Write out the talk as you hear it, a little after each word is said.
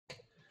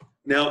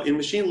Now, in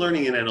machine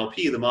learning and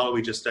NLP, the model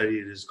we just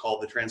studied is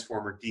called the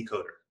transformer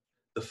decoder.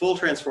 The full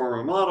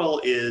transformer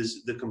model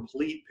is the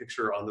complete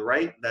picture on the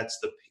right. That's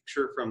the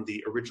picture from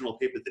the original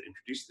paper that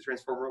introduced the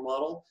transformer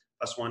model,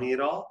 Vaswani et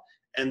al.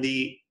 And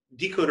the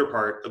decoder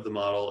part of the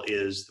model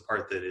is the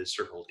part that is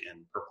circled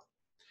in purple.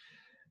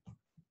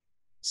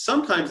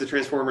 Sometimes the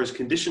transformer is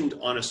conditioned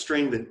on a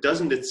string that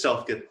doesn't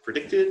itself get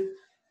predicted,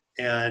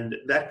 and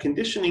that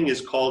conditioning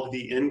is called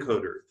the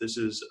encoder. This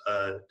is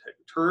a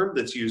term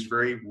that's used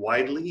very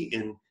widely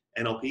in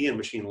NLP and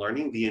machine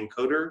learning. The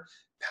encoder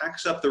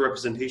packs up the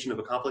representation of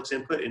a complex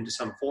input into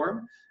some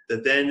form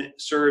that then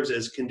serves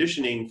as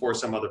conditioning for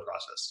some other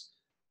process.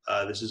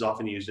 This is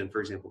often used in, for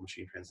example,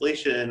 machine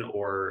translation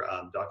or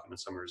document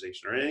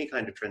summarization or any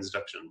kind of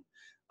transduction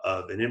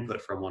of an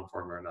input from one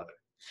form or another.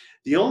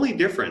 The only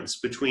difference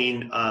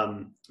between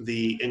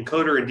the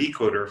encoder and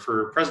decoder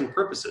for present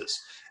purposes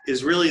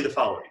is really the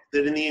following,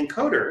 that in the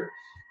encoder,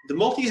 the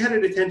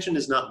multi-headed attention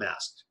is not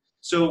masked.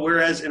 So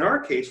whereas in our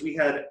case, we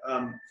had,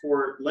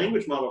 for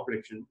language model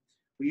prediction,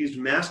 we used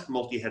masked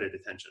multi-headed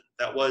attention.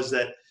 That was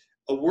that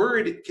a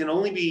word can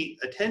only be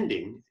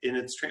attending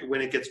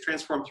when it gets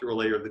transformed through a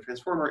layer of the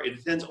transformer, it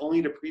attends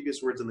only to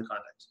previous words in the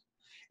context.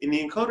 In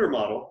the encoder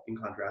model, in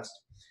contrast,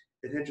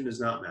 attention is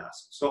not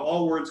masked. So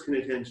all words can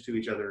attend to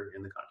each other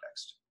in the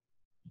context.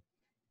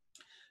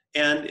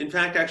 And in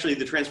fact, actually,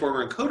 the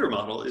transformer encoder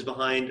model is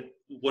behind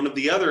one of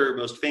the other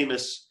most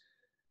famous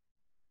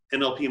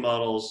NLP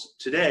models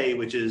today,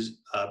 which is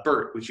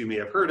BERT, which you may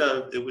have heard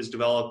of. It was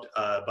developed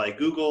by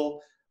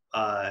Google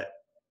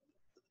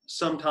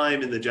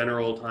sometime in the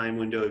general time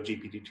window of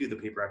GPT-2. The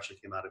paper actually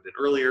came out a bit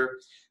earlier.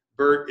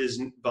 BERT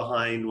is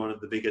behind one of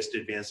the biggest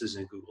advances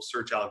in Google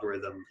search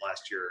algorithm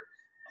last year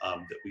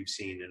that we've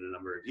seen in a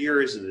number of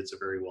years, and it's a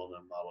very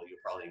well-known model you'll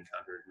probably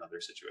encounter in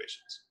other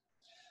situations.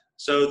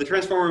 So the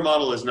transformer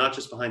model is not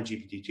just behind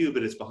GPT-2,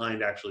 but it's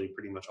behind actually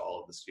pretty much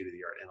all of the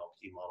state-of-the-art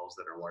NLP models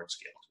that are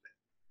large-scale today.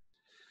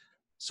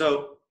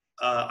 So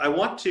I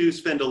want to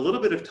spend a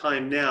little bit of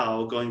time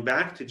now going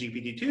back to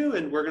GPT-2,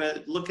 and we're going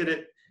to look at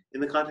it in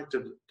the context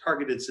of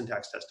targeted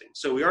syntax testing.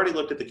 So we already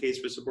looked at the case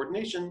for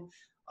subordination.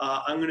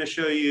 I'm going to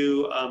show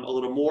you a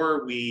little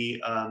more.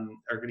 We are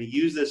going to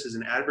use this as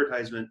an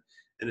advertisement,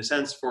 in a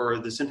sense, for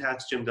the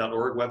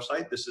syntactgym.org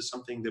website. This is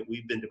something that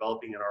we've been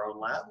developing in our own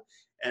lab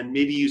and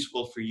may be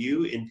useful for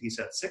you in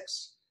PSET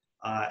 6.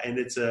 And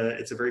it's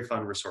a very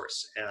fun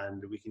resource,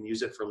 and we can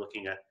use it for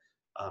looking at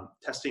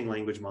testing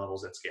language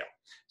models at scale.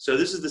 So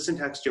this is the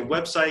SyntaxGym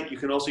website. You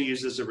can also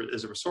use this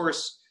as a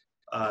resource.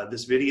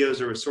 This video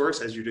is a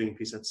resource as you're doing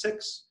PSET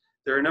 6.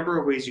 There are a number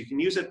of ways you can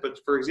use it, but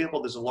for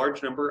example, there's a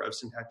large number of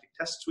syntactic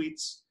test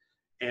suites.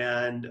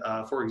 And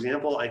for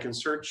example, I can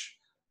search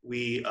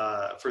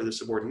for the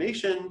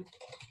subordination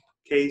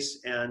case.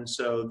 And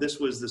so this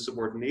was the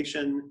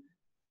subordination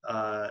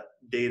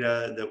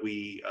data that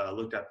we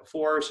looked at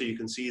before. So you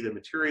can see the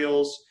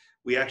materials.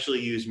 We actually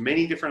use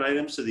many different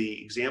items. So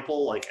the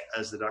example, like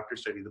as the doctor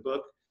studied the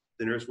book,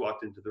 the nurse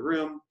walked into the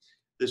room.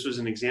 This was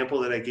an example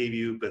that I gave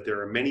you, but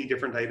there are many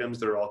different items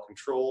that are all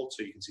controlled,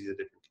 so you can see the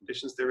different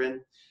conditions they're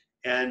in.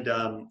 And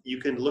you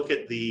can look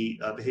at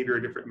the behavior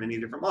of many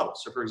different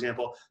models. So for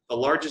example, the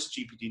largest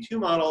GPT-2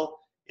 model,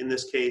 in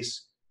this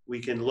case, we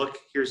can look,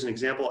 here's an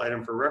example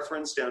item for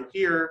reference down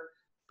here,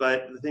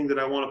 but the thing that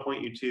I want to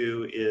point you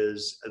to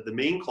is the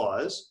main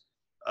clause.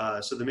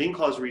 So the main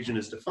clause region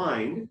is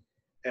defined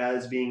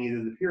as being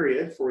either the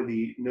period for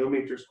the no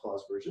matrix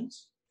clause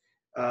versions,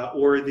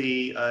 or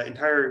the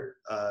entire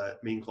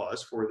main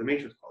clause for the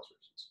matrix clause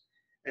versions.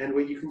 And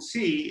what you can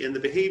see in the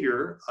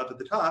behavior up at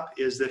the top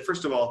is that,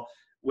 first of all,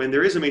 when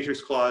there is a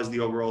matrix clause, the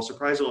overall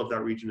surprisal of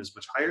that region is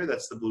much higher.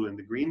 That's the blue and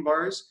the green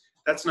bars.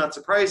 That's not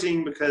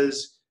surprising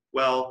because,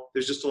 well,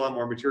 there's just a lot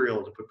more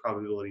material to put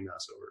probability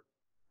mass over.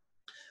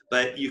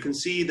 But you can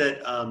see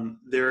that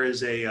there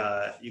is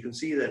a, you can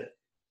see that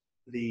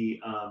the,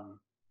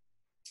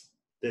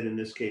 that in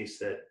this case,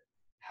 that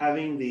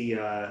having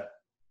the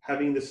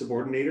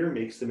subordinator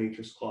makes the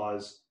matrix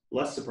clause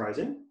less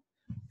surprising.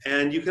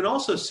 And you can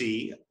also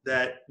see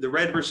that the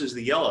red versus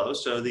the yellow,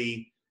 so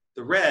the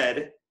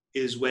red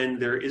is when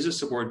there is a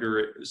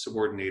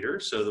subordinator,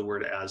 so the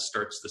word as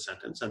starts the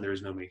sentence and there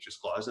is no matrix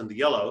clause, and the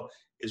yellow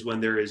is when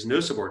there is no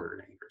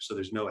subordinator, so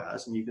there's no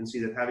as, and you can see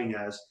that having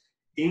as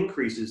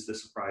increases the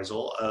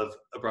surprisal of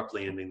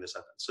abruptly ending the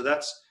sentence. So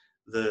that's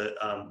the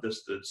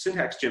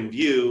SyntaxGym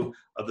view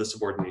of the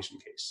subordination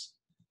case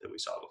that we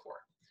saw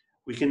before.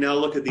 We can now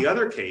look at the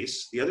other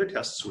case, the other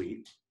test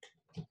suite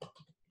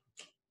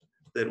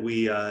that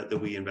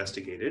we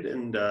investigated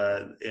and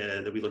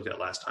that we looked at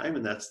last time,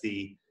 and that's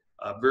the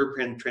verb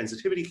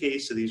transitivity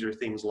case. So these are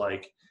things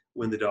like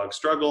when the dog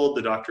struggled,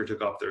 the doctor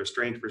took off the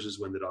restraint versus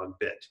when the dog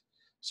bit.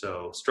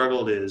 So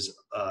struggled is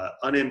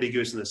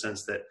unambiguous in the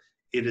sense that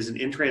it is an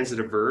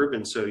intransitive verb,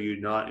 and so you're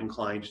not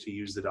inclined to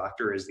use the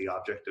doctor as the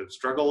object of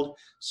struggled.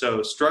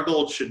 So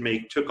struggled should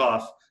make took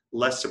off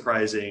less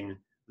surprising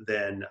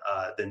than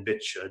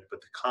bit should, but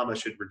the comma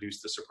should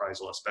reduce the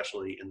surprisal,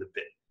 especially in the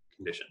bit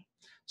condition.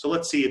 So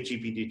let's see if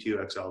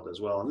GPT-2 XL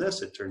does well on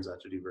this. It turns out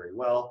to do very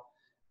well.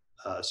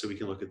 So we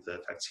can look at the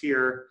effects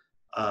here.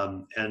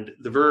 And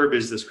the verb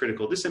is this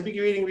critical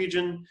disambiguating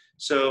region.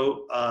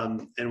 So,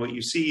 and what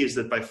you see is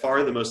that by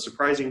far the most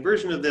surprising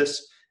version of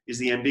this is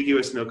the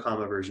ambiguous no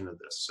comma version of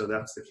this. So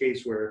that's the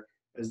case where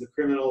as the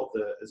criminal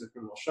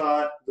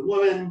shot, the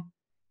woman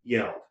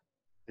yelled.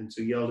 And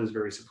so yelled is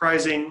very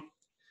surprising.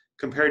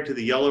 Compared to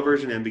the yellow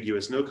version,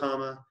 ambiguous no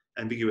comma.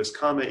 Ambiguous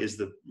comma is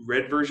the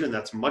red version.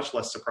 That's much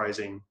less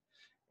surprising.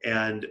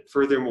 And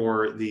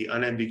furthermore, the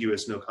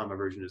unambiguous no comma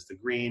version is the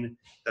green.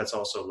 That's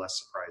also less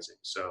surprising.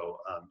 So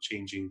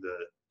changing the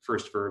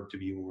first verb to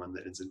be one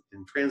that is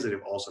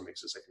intransitive also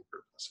makes the second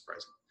verb less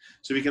surprising.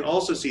 So we can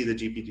also see that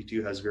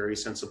GPT-2 has very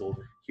sensible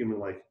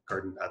human-like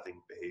garden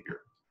pathing behavior.